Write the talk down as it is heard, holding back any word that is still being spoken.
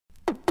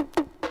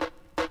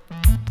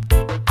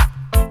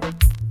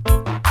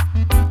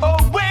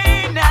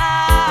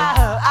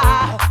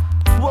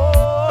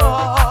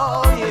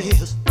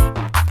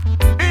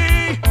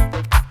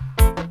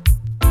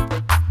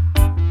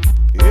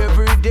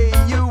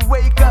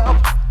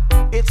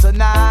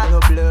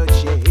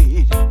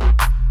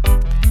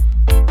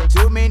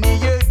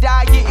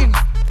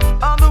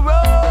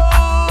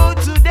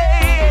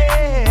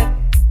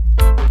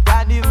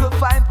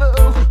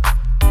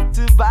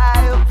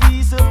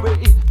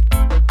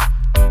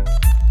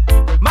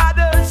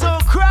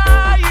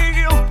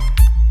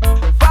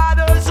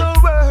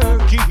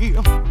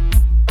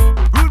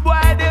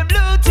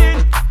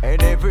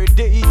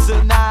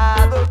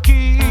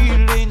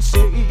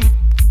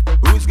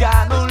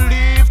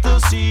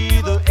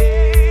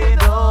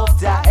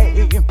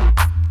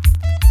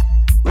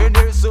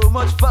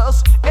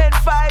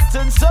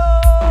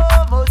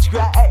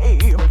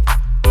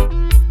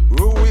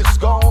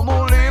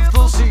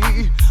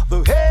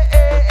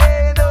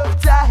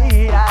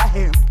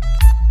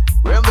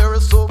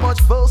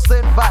fuss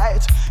and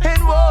fight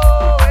and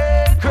war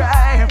and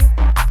crime.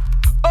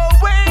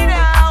 Away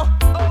now,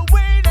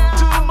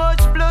 too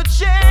much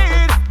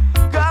bloodshed.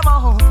 Come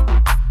on,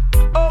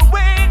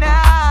 away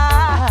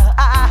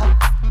now.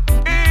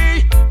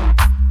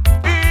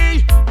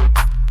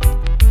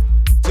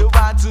 They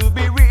want to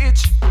be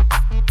rich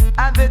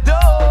and they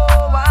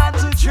don't want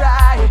to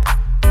try.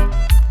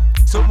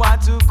 Some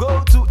want to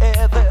go to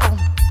heaven,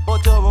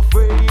 but are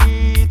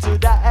afraid to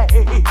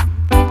die.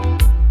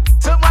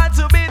 Some want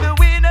to be the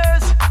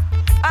winners,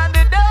 and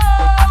they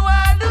don't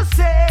want to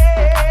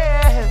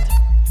send.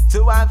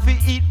 So want to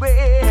eat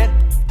bread,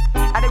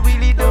 and they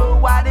really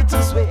don't want it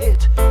to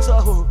sweat.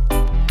 So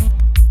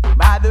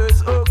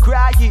mothers are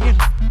crying,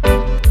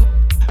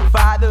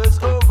 fathers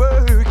are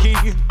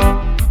working.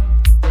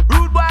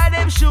 Rude boy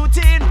them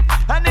shooting,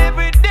 and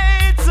every day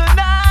it's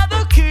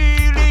another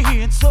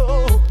killing.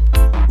 So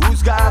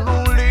who's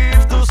gonna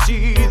live to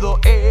see the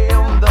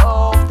end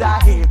of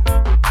time?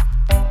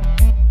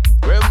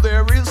 When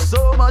there is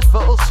so much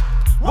fuss,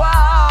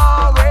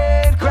 war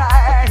and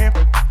crime.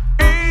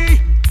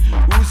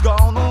 Who's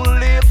gonna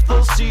live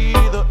to see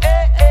the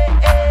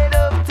end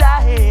of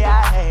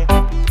time?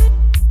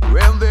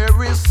 When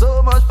there is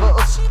so much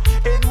fuss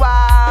and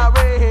war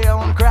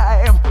and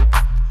crime.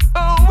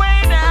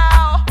 Away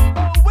now,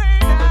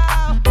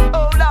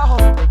 oh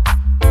Lord.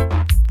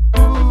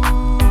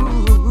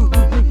 Ooh.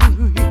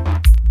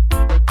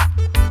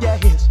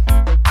 Yes.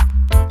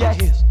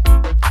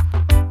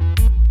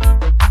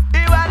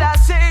 Hear what I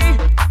say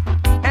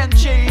and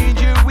change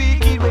your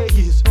wicked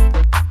ways.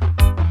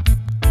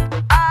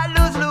 I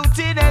lose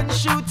looting and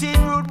shooting,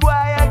 rude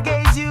boy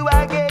against you,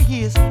 I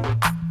guess.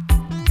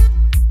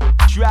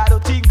 Try to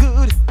think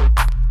good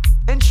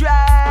and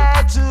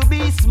try to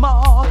be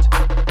smart.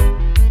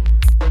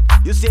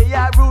 You say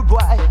you're rude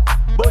boy,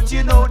 but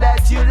you know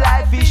that your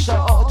life is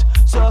short.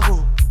 So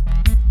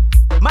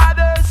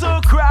mothers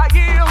are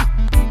crying,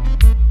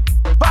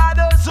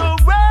 fathers are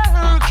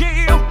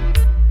working.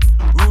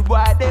 Rude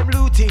boy them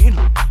looting,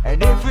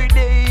 and every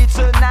day it's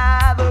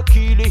another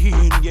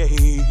killing. Yeah.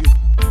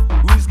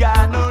 Who's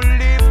gonna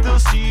live to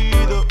see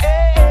the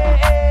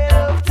end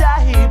of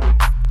time?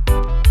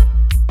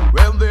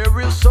 When there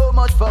is so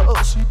much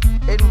fuss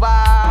and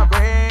war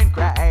and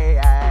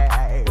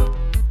crime.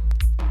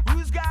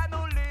 Who's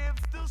gonna live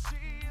to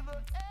see the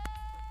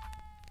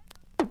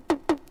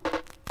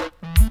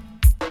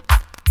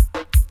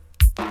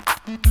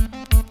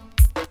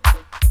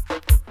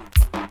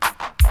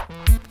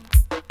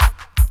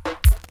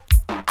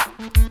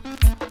end?